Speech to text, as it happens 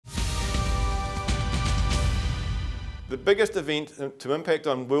The biggest event to impact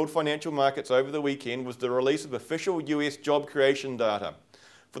on world financial markets over the weekend was the release of official US job creation data.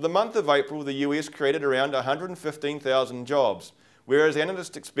 For the month of April, the US created around 115,000 jobs, whereas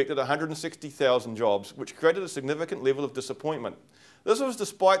analysts expected 160,000 jobs, which created a significant level of disappointment. This was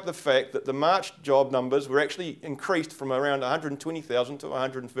despite the fact that the March job numbers were actually increased from around 120,000 to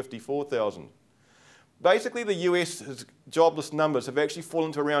 154,000. Basically, the US's jobless numbers have actually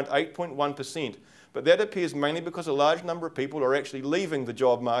fallen to around 8.1%, but that appears mainly because a large number of people are actually leaving the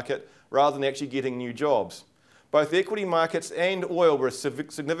job market rather than actually getting new jobs. Both equity markets and oil were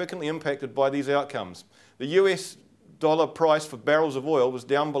significantly impacted by these outcomes. The US dollar price for barrels of oil was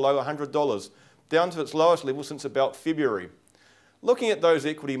down below $100, down to its lowest level since about February. Looking at those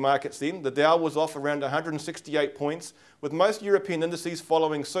equity markets then, the Dow was off around 168 points, with most European indices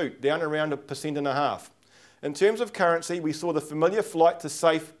following suit, down around 1.5%. In terms of currency, we saw the familiar flight to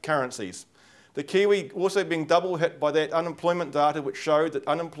safe currencies. The Kiwi also being double hit by that unemployment data, which showed that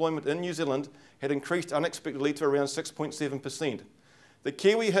unemployment in New Zealand had increased unexpectedly to around 6.7%. The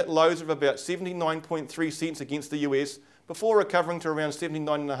Kiwi hit lows of about 79.3 cents against the US before recovering to around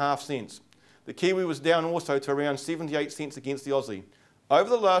 79.5 cents. The Kiwi was down also to around 78 cents against the Aussie. Over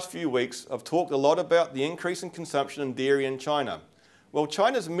the last few weeks, I've talked a lot about the increase in consumption in dairy in China. Well,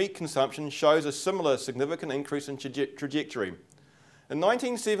 China's meat consumption shows a similar significant increase in trajectory. In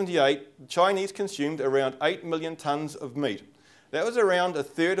 1978, the Chinese consumed around 8 million tonnes of meat. That was around a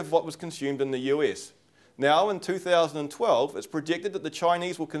third of what was consumed in the US. Now, in 2012, it's projected that the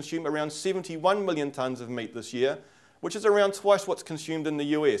Chinese will consume around 71 million tonnes of meat this year, which is around twice what's consumed in the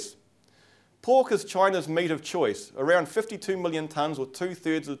US. Pork is China's meat of choice, around 52 million tonnes or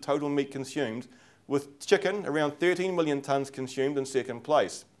 2/3 of the total meat consumed, with chicken around 13 million tonnes consumed in second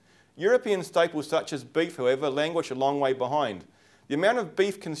place. European staples such as beef, however, languish a long way behind. The amount of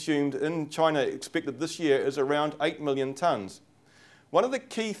beef consumed in China expected this year is around 8 million tonnes. One of the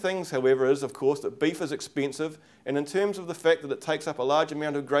key things, however, is, of course, that beef is expensive, and in terms of the fact that it takes up a large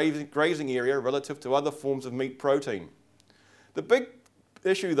amount of grazing area relative to other forms of meat protein. The big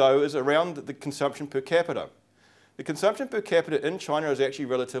issue, though, is around the consumption per capita. The consumption per capita in China is actually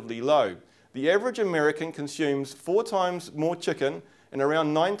relatively low. The average American consumes 4 times more chicken and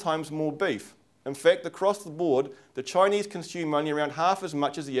around 9 times more beef. In fact, across the board, the Chinese consume only around half as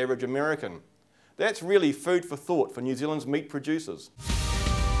much as the average American. That's really food for thought for New Zealand's meat producers.